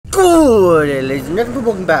Good day, ladies and gentlemen,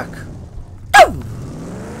 welcome back.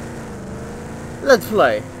 Let's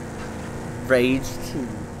play Rage 2,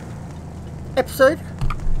 episode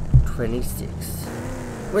 26.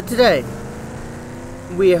 But today,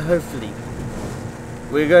 we're going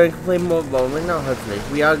to complete more, well, not hopefully,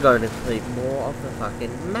 we are going to complete more of the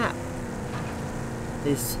fucking map.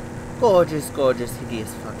 This gorgeous, gorgeous,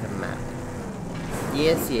 hideous fucking map.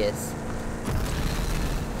 Yes, yes.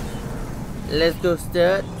 Let's go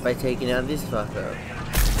start by taking out this fucker.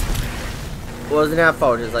 It wasn't our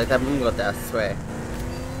fault, it was like that when we got there, I swear.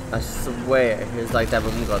 I swear, it was like that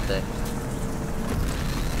when we got there.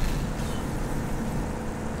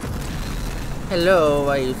 Hello,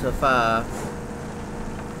 why are you so far?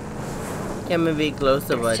 Can we be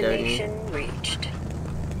closer, why don't you? Destination reached.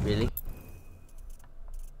 Really?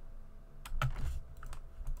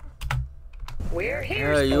 We're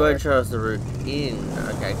here. Oh, you won't show us the route in.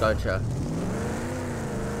 Okay, gotcha.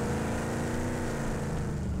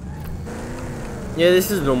 Yeah,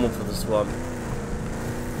 this is normal for the swamp.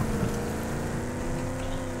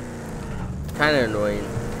 Kinda annoying.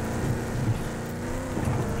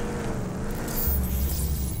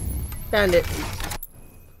 Found it.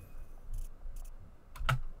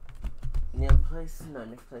 Next place, no,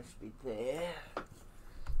 next place should be there.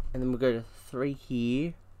 And then we'll go to 3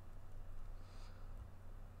 here.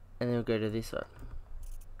 And then we'll go to this one.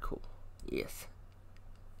 Cool. Yes.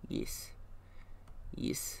 Yes.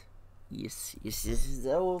 Yes. Yes. Yes. Yes. Is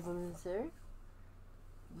that all of them in this area?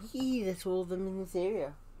 Yeah, that's all of them in this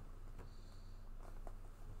area.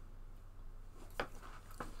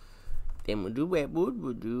 Then we'll do redwood,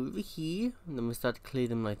 we'll do over here, and then we'll start to clear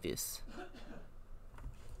them like this.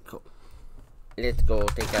 Cool. Let's go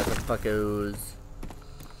take out the fuckers.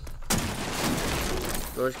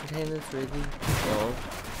 Storage containers ready. Oh.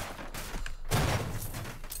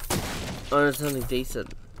 Oh, it's something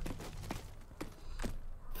decent.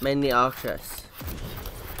 Mainly arc chests.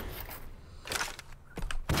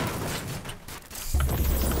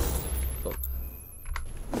 Cool.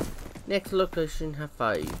 Next location, how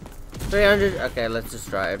far are you? 300? Okay, let's just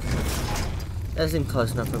drive. That seems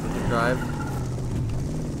close enough for me to drive.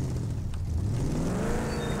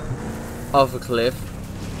 Off a cliff.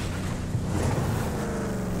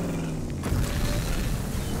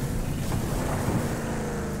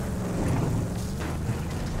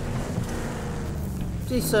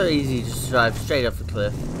 It's so easy to just drive straight off a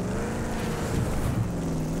cliff.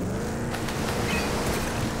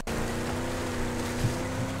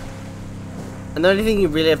 And the only thing you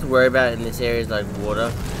really have to worry about in this area is like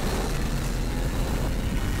water.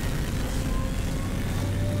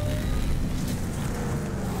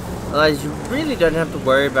 Otherwise, you really don't have to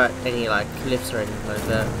worry about any like cliffs or anything like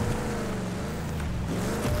that.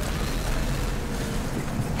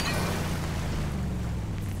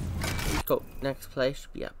 Cool. Next place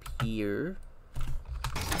should be up here.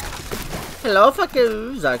 Hello,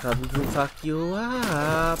 fuckers! I come to fuck you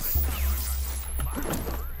up.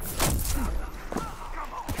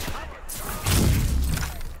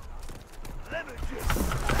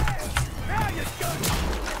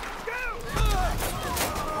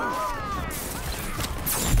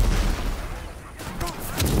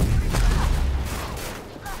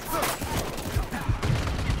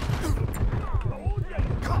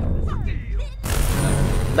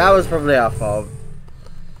 That was probably our fault.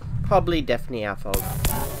 Probably definitely our fault.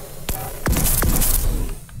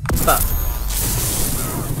 But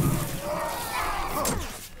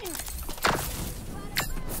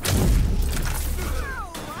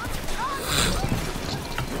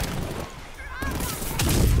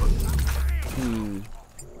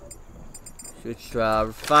switch to our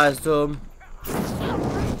firestorm.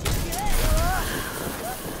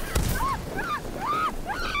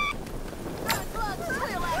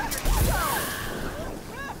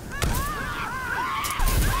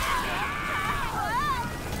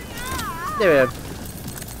 There we go.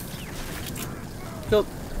 Cool.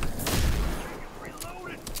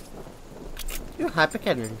 Your hyper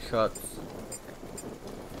cannon shots.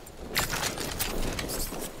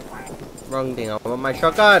 Wrong thing, I want my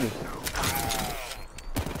shotgun.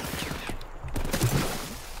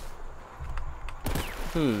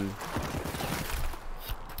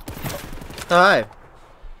 Hi.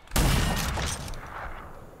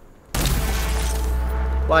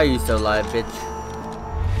 Why are you so live, bitch?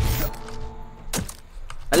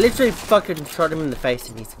 I literally fucking shot him in the face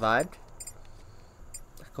and he survived.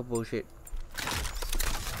 I call bullshit.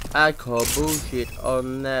 I call bullshit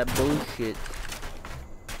on that bullshit.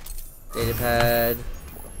 Data pad.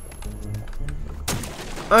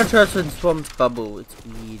 I don't trust when swamps bubble, it's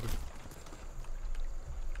weird.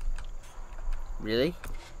 Really?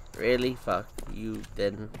 Really? Fuck you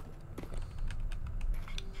then.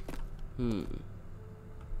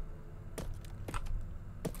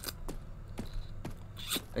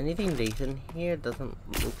 Anything decent here? Doesn't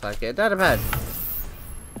look like it. Not bad.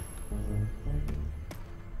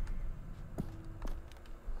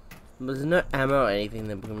 There's no ammo or anything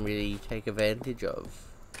that we can really take advantage of.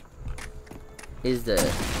 Is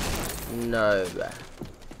there? No.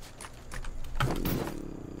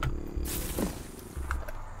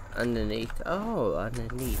 Underneath. Oh,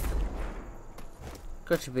 underneath.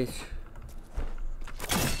 Gotcha, bitch.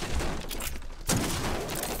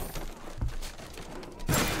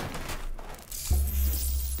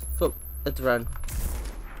 Cool. Let's run.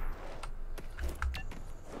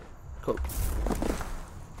 Cool.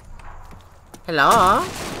 Hello?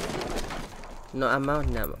 No ammo?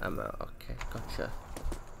 No ammo. Okay, gotcha.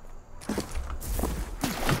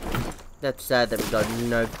 That's sad that we got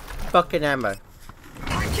no fucking ammo.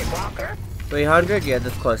 Aren't you, Walker? 300? Yeah,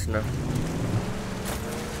 that's close enough.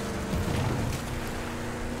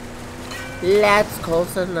 That's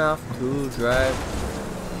close enough to drive.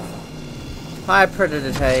 Hi,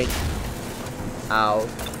 Predator tank. Ow.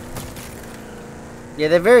 Yeah,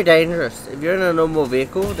 they're very dangerous. If you're in a normal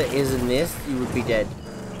vehicle that isn't this, you would be dead.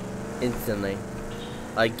 Instantly.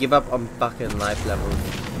 Like, give up on fucking life levels.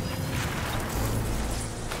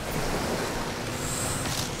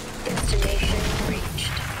 Destination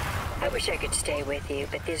reached. I wish I could stay with you,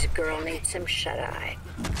 but this girl needs some shut-eye.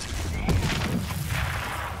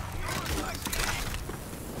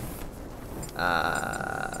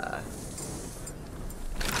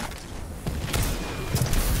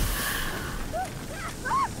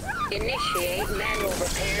 Initiate manual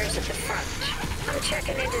repairs at the front. I'm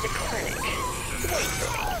checking into the clinic. Wait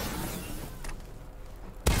for me.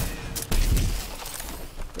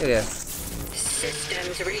 There you go.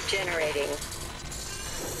 Systems regenerating.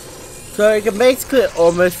 So you can basically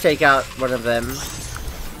almost take out one of them.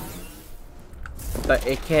 But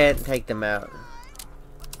it can't take them out.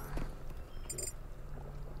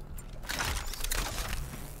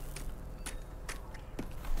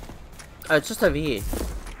 Oh, it's just over here.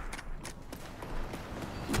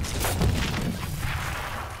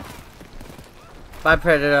 Bye,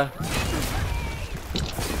 Predator.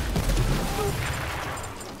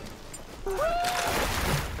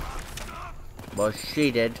 Well,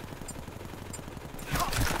 she did.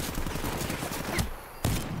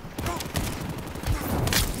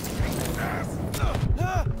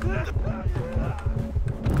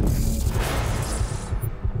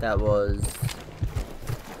 That was...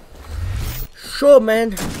 Sure,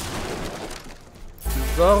 man.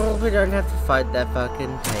 As long as we don't have to fight that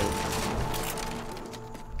fucking tank.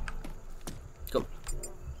 Go.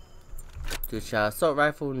 Good assault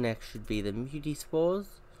rifle. Next should be the muty spores.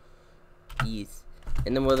 Yes.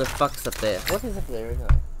 And then what the fuck's up there? What is up there anyway?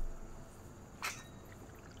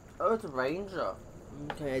 Oh, it's a ranger.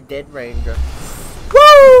 Okay, a dead ranger.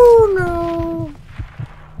 Woo! No!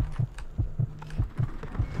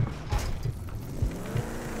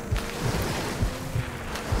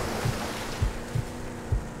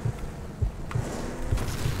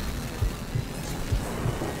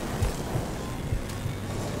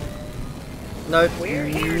 Nope. We're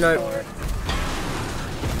here, Nope. Sword.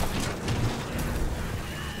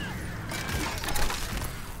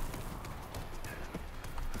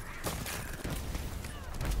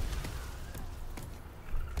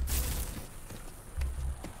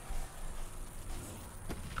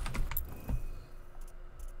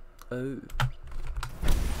 Oh.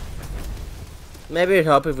 Maybe it'd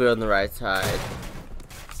help if we were on the right side.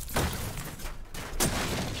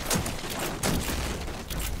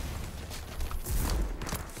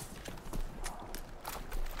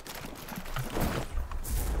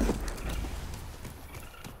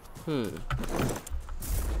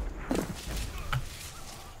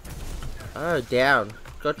 Oh, down.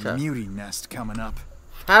 Gotcha. Muty nest coming up.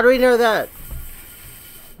 How do we know that?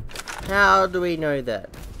 How do we know that?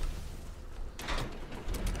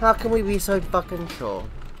 How can we be so fucking sure?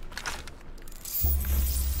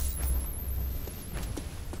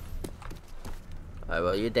 Oh,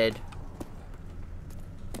 well, you're dead.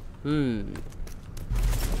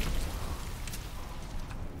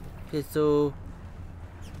 Pistol.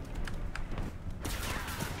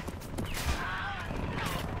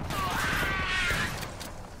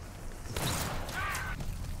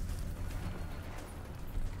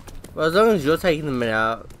 Well, as long as you're taking them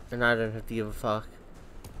out, then I don't have to give a fuck.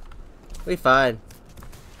 We're fine.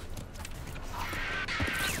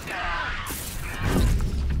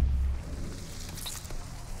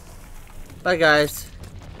 Bye, guys.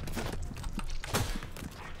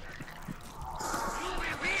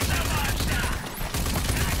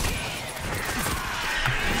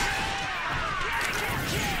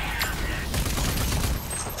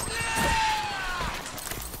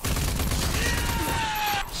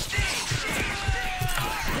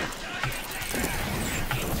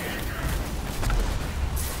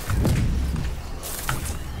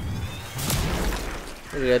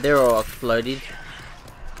 There we go, they're all exploded.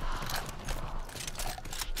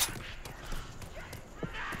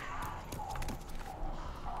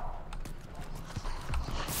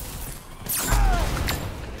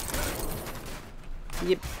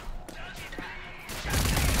 Yep.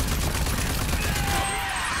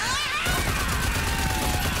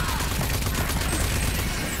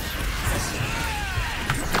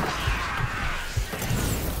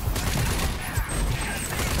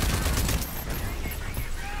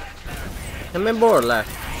 How many more left?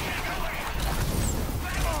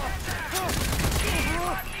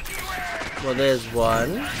 Well, there's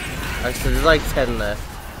one. Actually, there's like 10 left.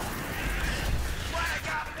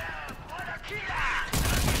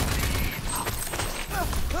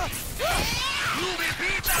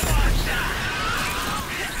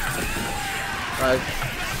 Like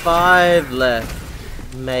 5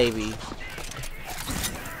 left, maybe.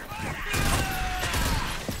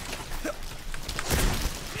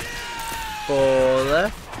 Four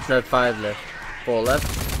left? No, 5 left. 4 left.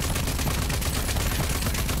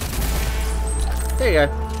 There you go.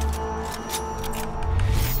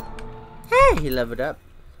 Hey, he leveled up.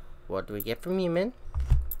 What do we get from you, man?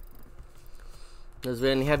 Does we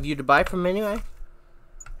only have you to buy from anyway?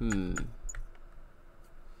 We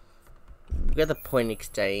got the point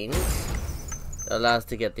exchange. That allows us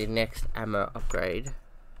to get the next ammo upgrade.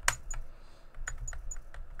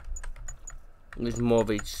 With more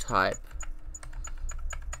of each type.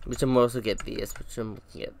 Which I'm also get this, which I'm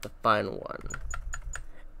looking at the final one.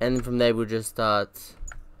 And from there we'll just start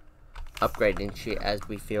upgrading shit as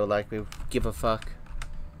we feel like we give a fuck.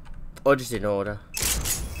 Or just in order.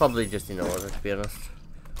 Probably just in order, to be honest.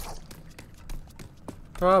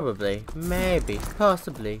 Probably. Maybe.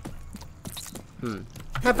 Possibly.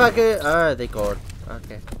 How fuck it? Oh, they gone.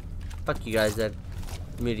 Okay. Fuck you guys then.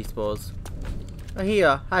 Moody spores. Oh,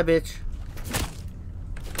 here. Hi, bitch.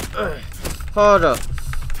 Hold up.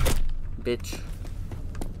 Bitch.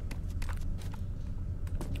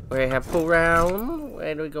 We have full round.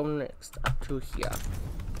 Where do we go next? Up to here.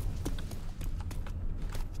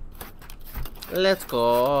 Let's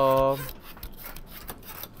go.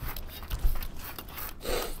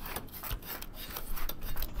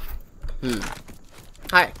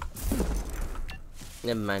 Hi.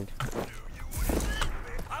 Never mind.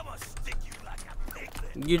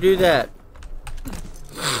 You do that.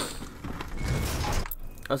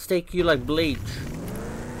 I'll stake you like bleach.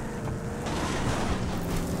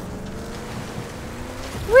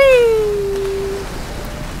 Whee!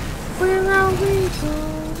 Where are we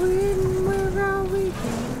going? Where are we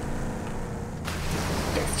going?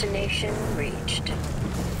 Destination reached.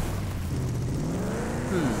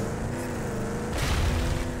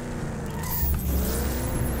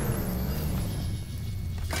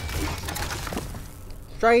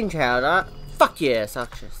 Strange powder. Fuck yeah,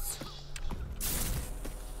 success.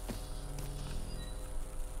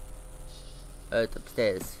 Oh, it's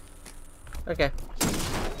upstairs. Okay.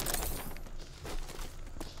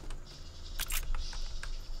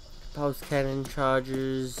 Pulse cannon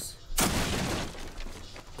charges.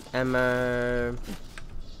 Ammo.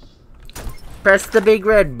 Press the big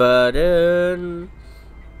red button.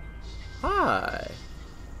 Hi.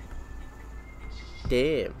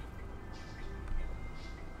 Damn.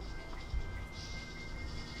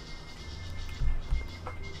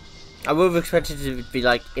 I would have expected it to be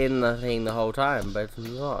like in the thing the whole time, but it's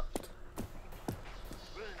not.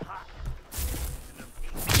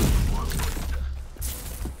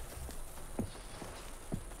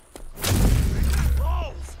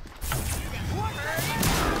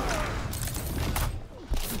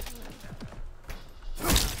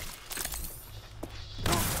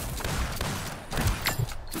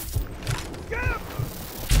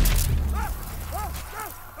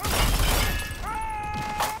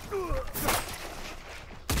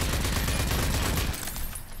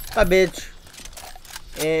 Hi, bitch.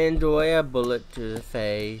 Enjoy a bullet to the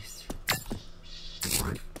face.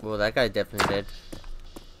 Well, that guy definitely dead.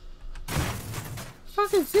 What the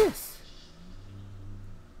fuck is this?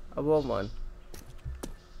 I want one.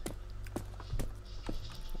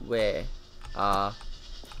 Where are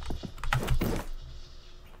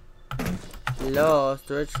lost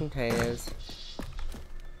storage containers?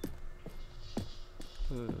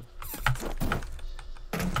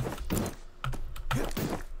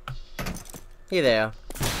 Here they are.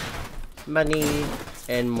 Money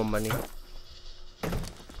and more money.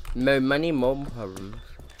 More money, more problems.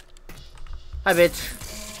 Hi,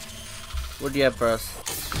 bitch. What do you have for us?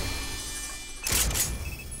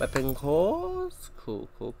 Weapon cores? Cool.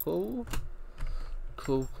 Cool.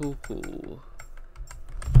 Oh,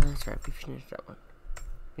 that's right, we finished that one.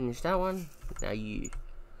 Finish that one. Now you.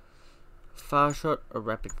 Far shot or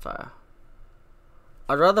rapid fire?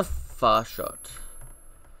 I'd rather far shot.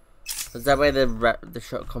 Because that way the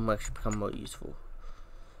shot combo actually become more useful.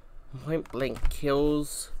 Point blank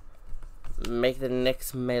kills. Make the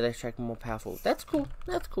next melee strike more powerful. That's cool.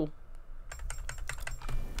 That's cool.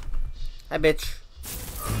 Hi, bitch.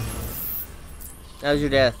 That was your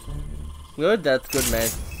death. Good? That's good, man.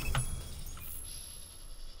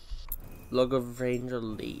 Log of Ranger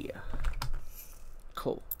Lee.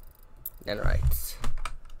 Cool. Nanorites.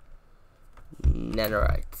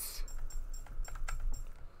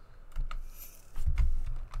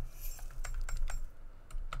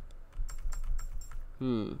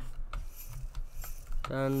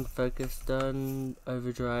 Done. Focus. Done.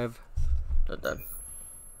 Overdrive. Not done.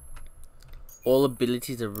 All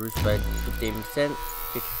abilities are reduced by 15%.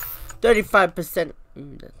 35%.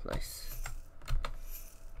 Ooh, that's nice.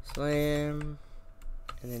 Slam.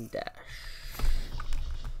 And then dash.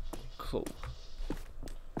 Cool.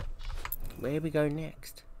 Where we go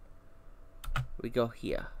next? We go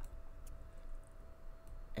here.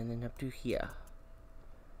 And then up to here.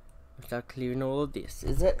 We start clearing all of this.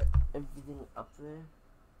 Is that everything up there?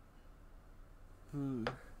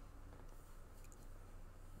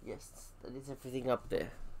 Yes, that is everything up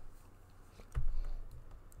there.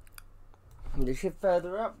 The ship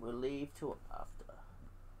further up, we'll leave till after.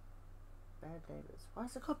 Bad neighbors. Why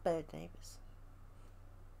is it called bad neighbors?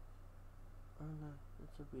 Oh no,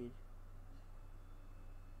 that's so weird.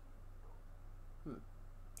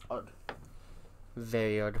 Odd.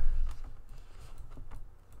 Very odd.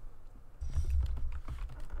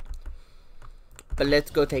 But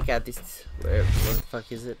let's go take out this. Where the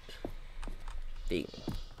fuck is it? Thing.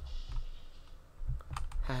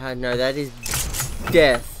 Haha, no, that is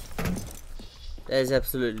death. That is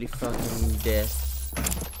absolutely fucking death.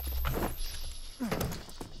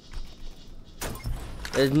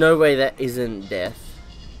 There's no way that isn't death.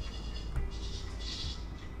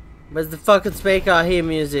 Where's the fucking speaker? I hear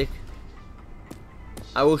music.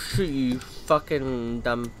 I will shoot you, fucking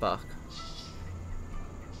dumb fuck.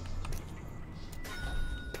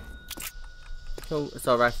 Oh, it's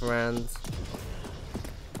all rifle rounds.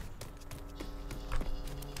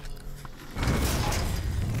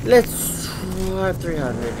 Let's try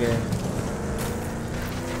 300, yeah.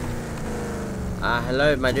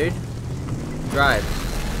 Hello, my dude. Drive.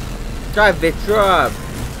 Drive, bitch, drive.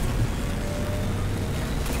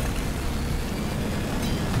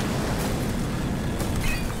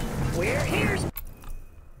 We're here.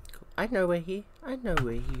 I know where he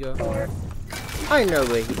go. I know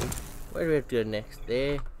where he. Where do we have to go next?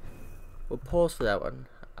 There. We'll pause for that one.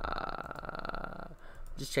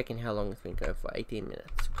 Just checking how long it's been going for. 18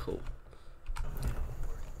 minutes. Cool.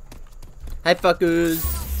 Hi, fuckers.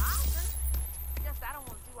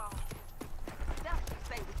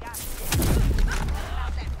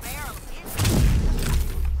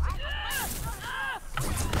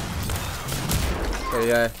 There we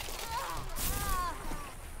go.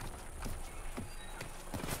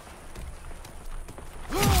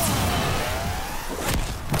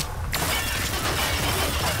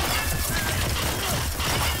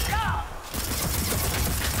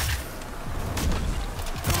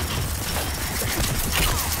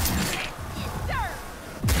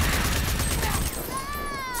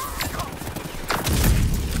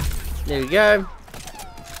 There we go.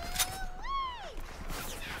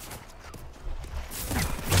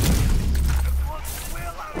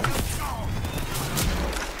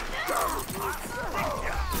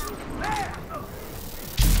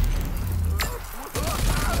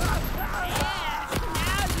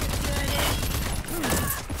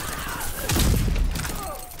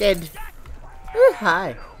 Dead. Ooh,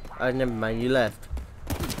 hi. Oh, never mind, you left.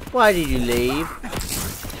 Why did you leave?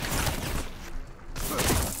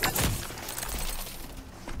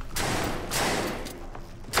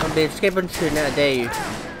 Oh, bitch, keep on shooting out, dare you.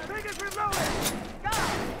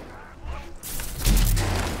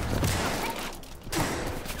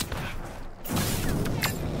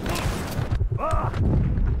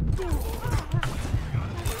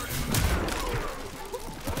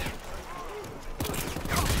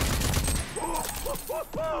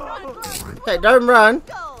 Hey, don't run.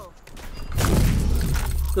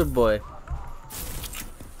 Good boy.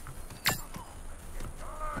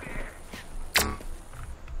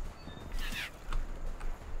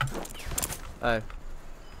 Oh.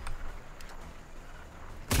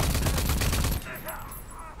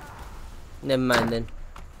 Never mind then.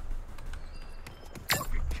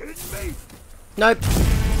 Kidding me? Nope.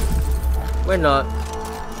 We're not.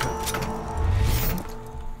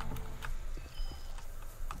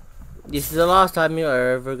 This is the last time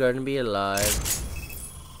you're ever going to be alive.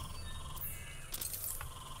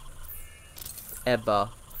 Ever.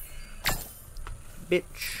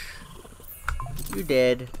 Bitch. You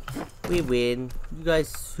dead. We win. You guys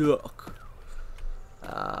suck.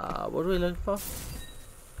 What are we looking for?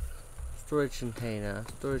 Storage container.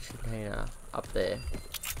 Storage container. Up there.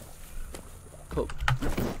 Cool.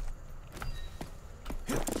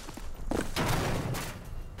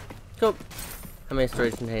 Cool. How many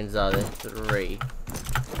storage containers are there? 3.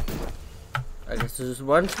 I guess there's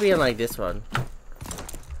one to be unlike this one.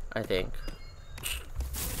 I think.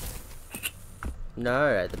 No,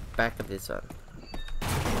 at the back of this one.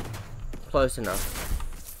 Close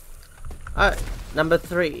enough. Oh, number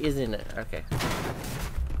 3 is in it. Okay.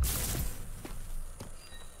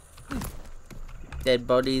 Dead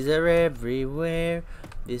bodies are everywhere.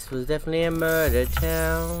 This was definitely a murder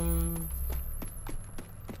town.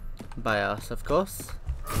 By us, of course.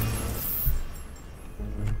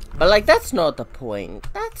 But like, that's not the point.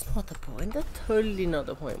 That's not the point. That's totally not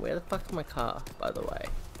the point. Where the fuck's my car, by the way?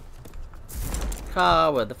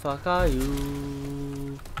 Car, where the fuck are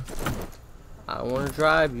you? I want to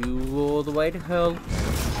drive you all the way to hell.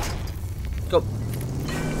 Go.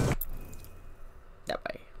 That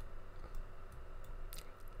way.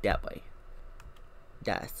 That way.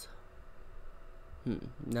 That's.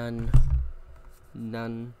 None.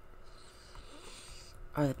 None.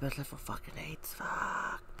 Oh, the best level fucking hates.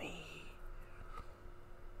 Fuck me.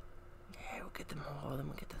 Yeah, we'll get them all. Then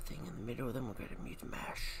we'll get the thing in the middle. Then we'll go to mute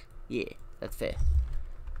mash. Yeah, that's fair.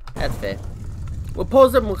 That's fair. We'll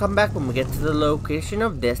pause it and we'll come back when we get to the location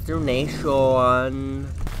of destination. Ow.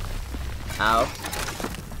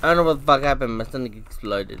 I don't know what the fuck happened. My stomach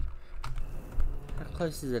exploded. How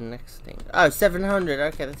close is the next thing? Oh, 700.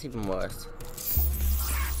 Okay, that's even worse.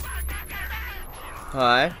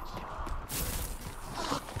 Hi.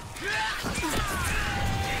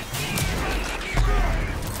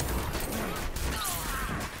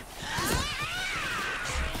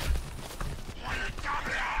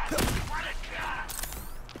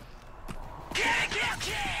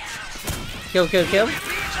 Kill, kill, kill.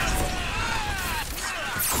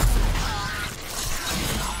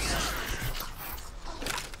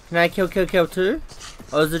 Can I kill, kill, kill too?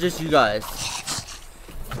 Or is it just you guys?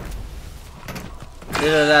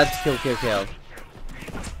 You're allowed to kill, kill, kill.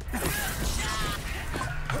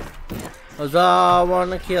 Cause I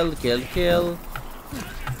wanna kill, kill, kill.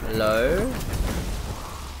 Hello?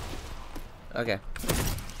 Okay.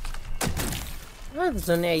 Oh, there's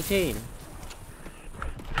only 18.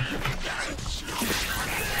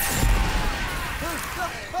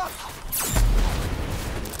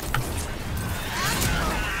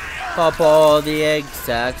 Pop all the egg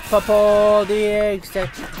sacks, pop all the egg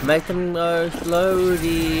sacks, make them go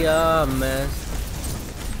slowly a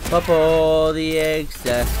mess. Pop all the egg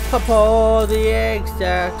sacks, pop all the egg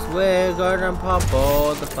sacks, we're gonna pop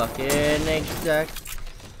all the fucking egg sacks.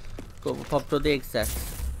 Go pop all the egg sacks.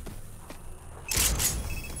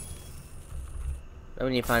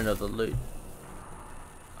 When you find all the loot.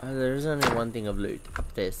 Oh, there is only one thing of loot,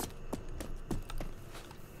 up this.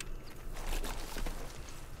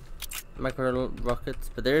 Micro rockets,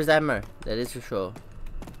 but there is ammo, that is for sure.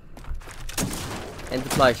 And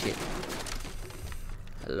supply shit.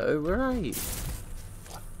 Hello, where are you?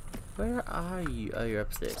 Where are you? Oh, you're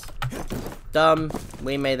upstairs. Dumb.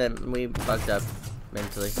 We made that. We fucked up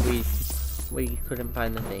mentally. We couldn't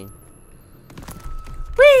find the thing.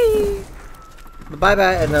 Whee! Bye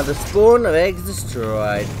bye. Another spawn of eggs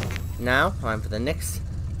destroyed. Now time for the next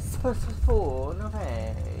spawn of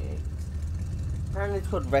eggs. Apparently it's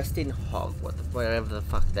called Resting Hog, whatever the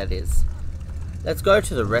fuck that is. Let's go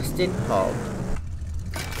to the Resting Hog.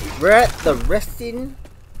 We're at the Resting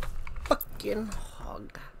fucking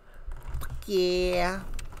Hog. Fuck yeah.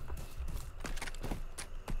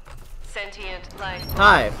 Sentient life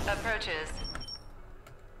Hi. approaches.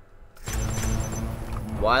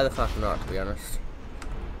 Why the fuck not, to be honest?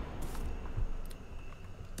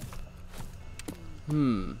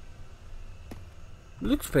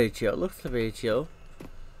 Looks pretty chill, looks pretty chill.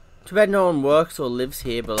 Too bad no one works or lives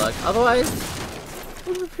here, but like, otherwise, it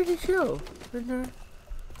would be pretty chill. But no.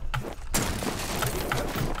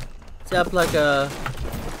 Set up like a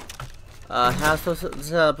house or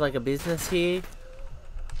set up like a business here.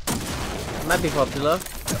 Might be popular.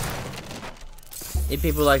 If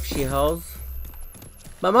people like shitholes.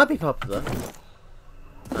 But might be popular.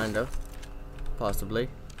 Kind of. Possibly.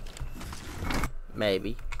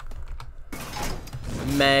 Maybe.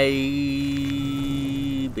 Maybe.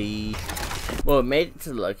 Well, it made it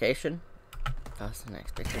to the location. faster than I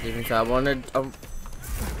expected. Even so, I was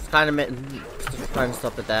kind of trying to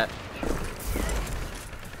stop at that.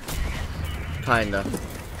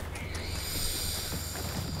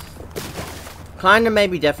 Kinda,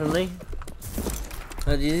 maybe, definitely.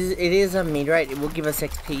 It is a meteorite. It will give us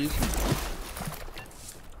XP.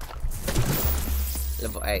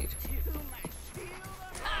 Level 8.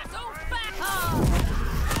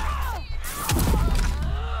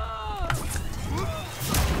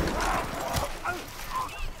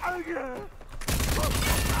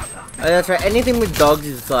 Oh, that's right. Anything with dogs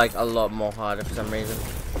is like a lot more harder for some reason.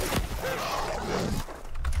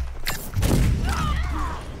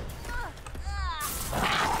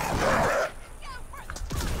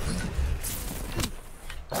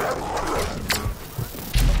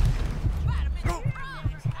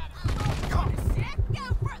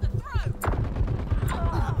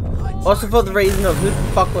 Also for the reason of who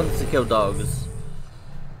the fuck wants to kill dogs.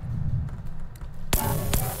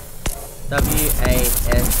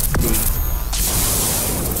 WASD.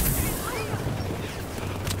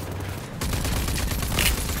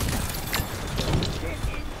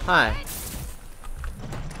 Hi.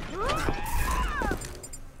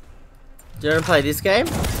 Do you want to play this game?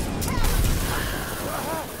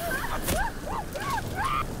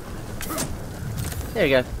 There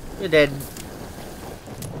you go. You're dead.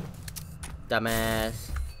 Dumbass.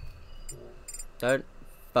 Don't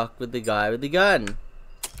fuck with the guy with the gun.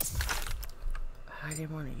 I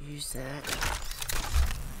didn't want to use that.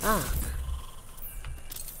 Ah.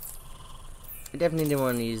 I definitely didn't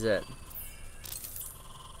want to use that.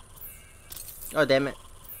 Oh, damn it.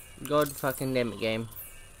 God fucking damn it, game.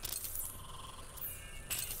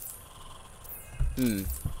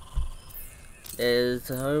 There's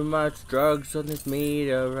so much drugs on this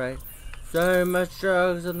meteorite. So much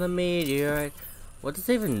drugs on the meteorite. What does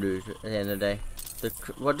it even do at the end of the day?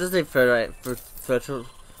 What does it fertile?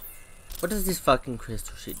 What does this fucking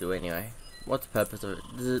crystal shit do anyway? What's the purpose of it?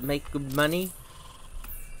 Does it make good money?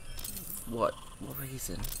 What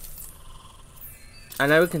reason? I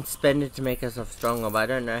know we can spend it to make ourselves stronger, but I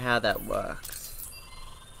don't know how that works.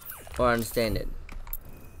 Or understand it.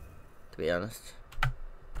 To be honest.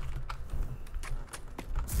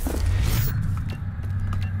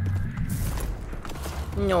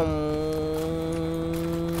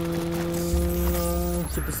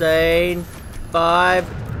 Super Saiyan 5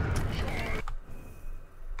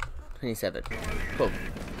 27. Cool.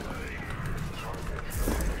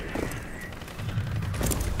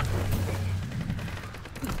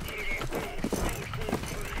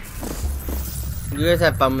 You guys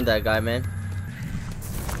have fun with that guy, man.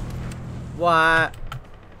 What?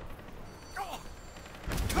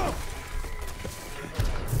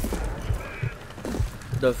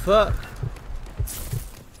 The fuck?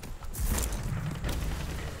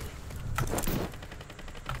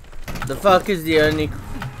 The fuck is the only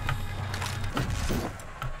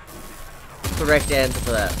correct answer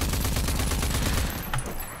for that.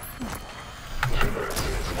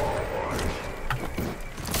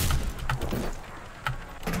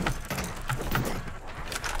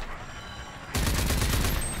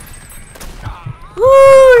 Woo!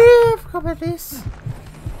 Yeah, I forgot about this.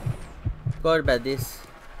 Forgot about this.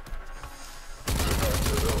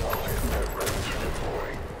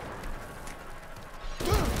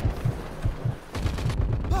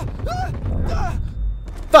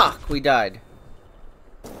 Fuck! We died.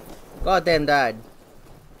 Goddamn died.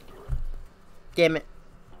 Damn it.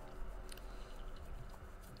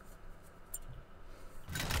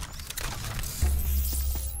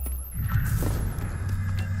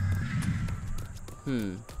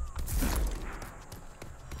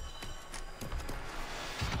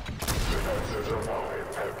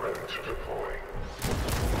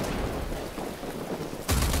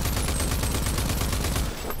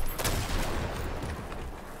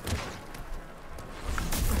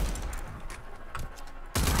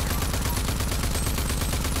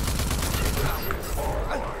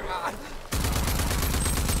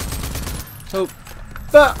 Oh,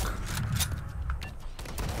 fuck!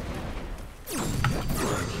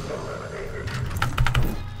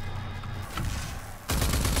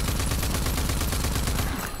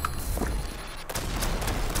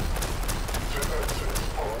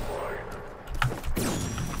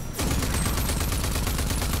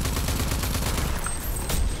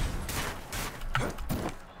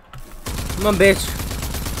 Come on, bitch.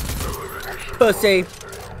 Pussy.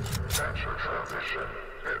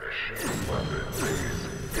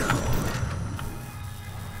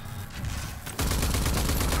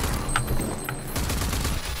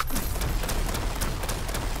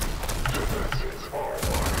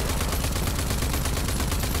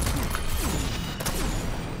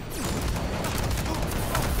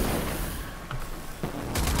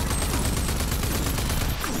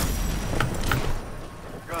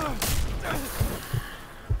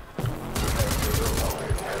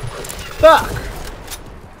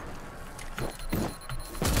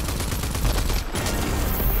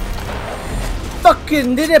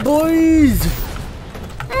 fucking did it, boys!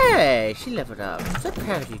 Hey, she leveled up. So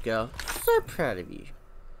proud of you, girl. So proud of you.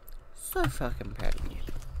 So fucking proud of you.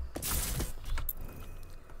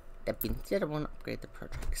 That being said, I want to upgrade the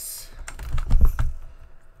projects.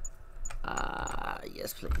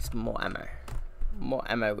 Yes, please. More ammo. More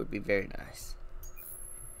ammo would be very nice.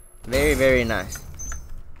 Very, very nice.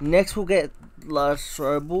 Next, we'll get large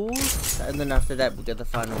throwables, and then after that, we'll get the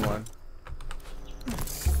final one.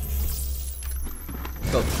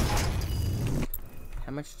 Go.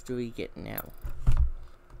 How much do we get now?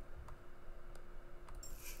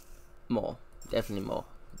 More. Definitely more.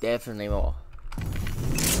 Definitely more.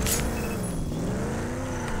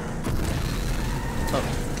 Oh.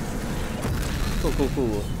 Cool, cool,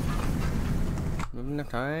 cool. Enough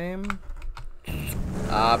time.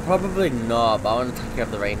 Probably not, but I want to take care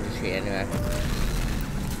of the ranger tree anyway.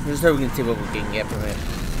 Just so we can see what we can get from it.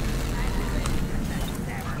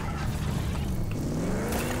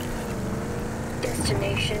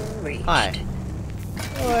 Destination reached. Hi.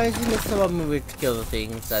 Oh, I just missed someone moving to kill the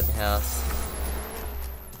thing inside the house.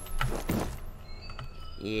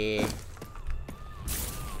 Yeah.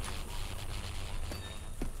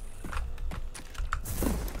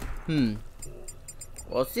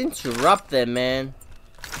 Well, since you're up there, man.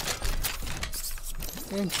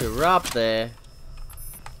 Since you're up there.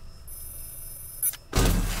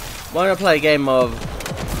 Why not play a game of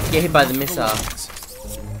get hit by the missile?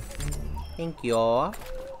 Thank you.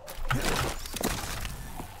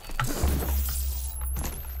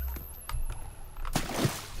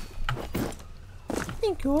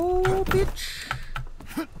 Thank you, bitch.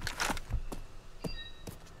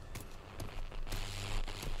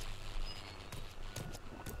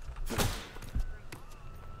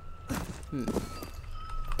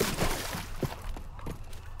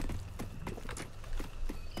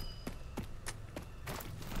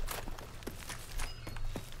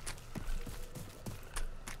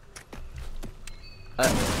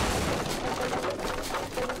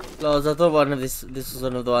 Lols, I thought this was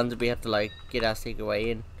one of the ones that we have to like get our secret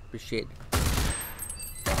way in for shit.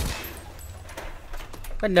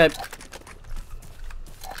 But nope.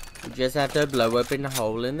 We just have to blow open a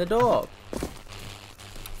hole in the door.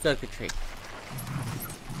 Circuitry.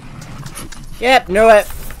 Yep, knew it.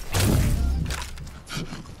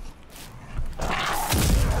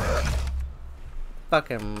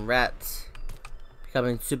 Fucking rats.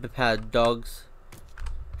 Becoming superpowered dogs.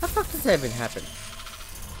 How the fuck does that even happen?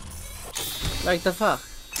 Like the fuck?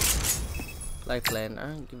 Life gland. I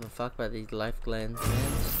don't give a fuck about these life glands,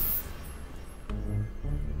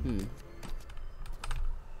 man.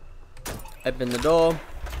 Open the door.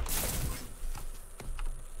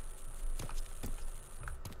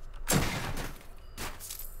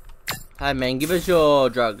 Hi man, give us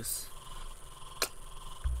your drugs.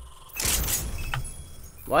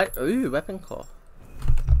 What? Ooh, weapon core.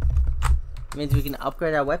 Means we can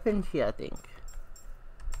upgrade our weapons here, I think.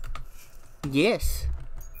 Yes.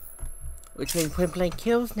 Which means point blank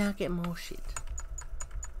kills now get more shit.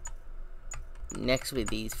 Next with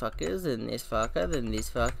these fuckers, then this fucker, then this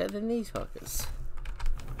fucker, then these fuckers.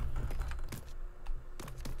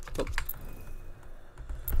 Cool.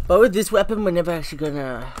 But with this weapon, we're never actually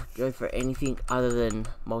gonna go for anything other than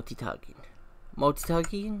multi-targeting.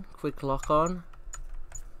 Multi-targeting, quick lock on,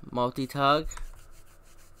 multi-targ,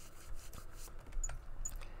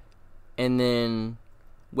 and then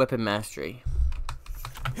weapon mastery.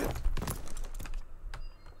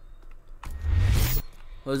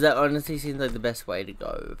 Well, that honestly seems like the best way to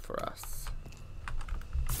go for us.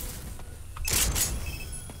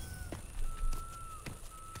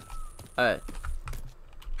 Alright.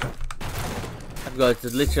 I've got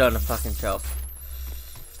it literally on a fucking shelf.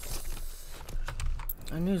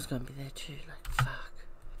 I knew it was gonna be there too, like fuck.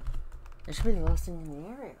 That should be the last thing in the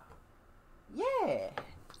area. Yeah!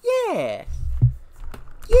 Yeah!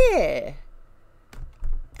 Yeah!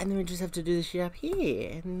 And then we just have to do this shit up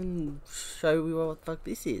here and then show you what the fuck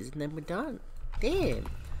this is, and then we're done. Damn.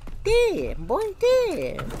 Damn, boy,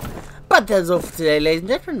 damn. But that's all for today, ladies and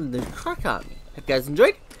gentlemen, the Crack Army. Hope you guys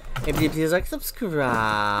enjoyed. If you please like,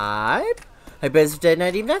 subscribe. Hope you guys have a day,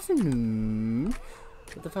 night, evening, afternoon.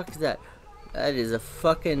 What the fuck is that? That is a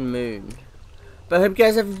fucking moon. But I hope you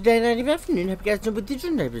guys have a day, night, evening, afternoon. Hope you guys know what you did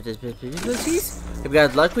during the day. Hope you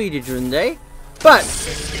guys like what you did during the day. But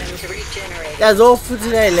that's all for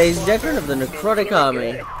today, ladies and gentlemen of the Necrotic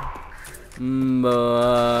Army.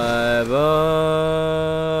 Bye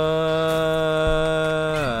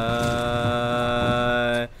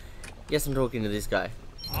bye. Yes, I'm talking to this guy.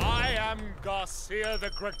 I am Garcia the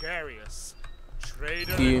Gregarious,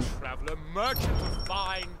 trader and traveler, merchant of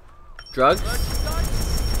fine drugs.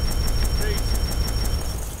 merchandise.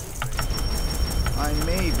 I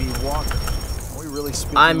may be Walker. Are we really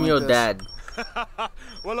speaking I'm like your this? dad.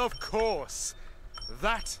 Well, of course.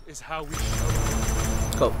 That is how we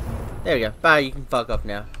know. Cool. There we go. Bye, you can fuck off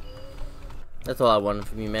now. That's all I wanted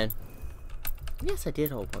from you, man. Yes, I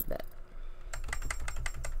did all want that.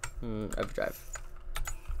 Overdrive.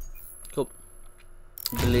 Cool.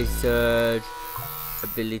 Ability surge.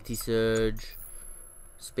 Ability surge.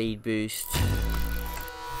 Speed boost.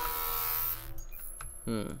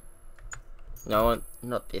 No, I want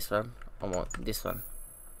not this one. I want this one.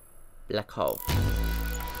 Black hole.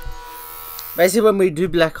 Basically, when we do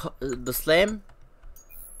the slam,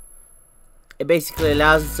 it basically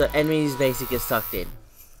allows us so enemies basically get sucked in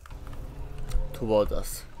towards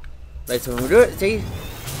us. Basically, when we do it, see,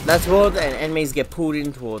 that's towards it, and enemies get pulled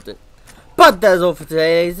in towards it. But that's all for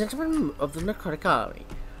today, ladies and gentlemen of the Necrotic Army.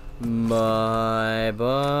 Bye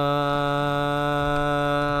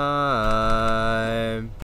bye.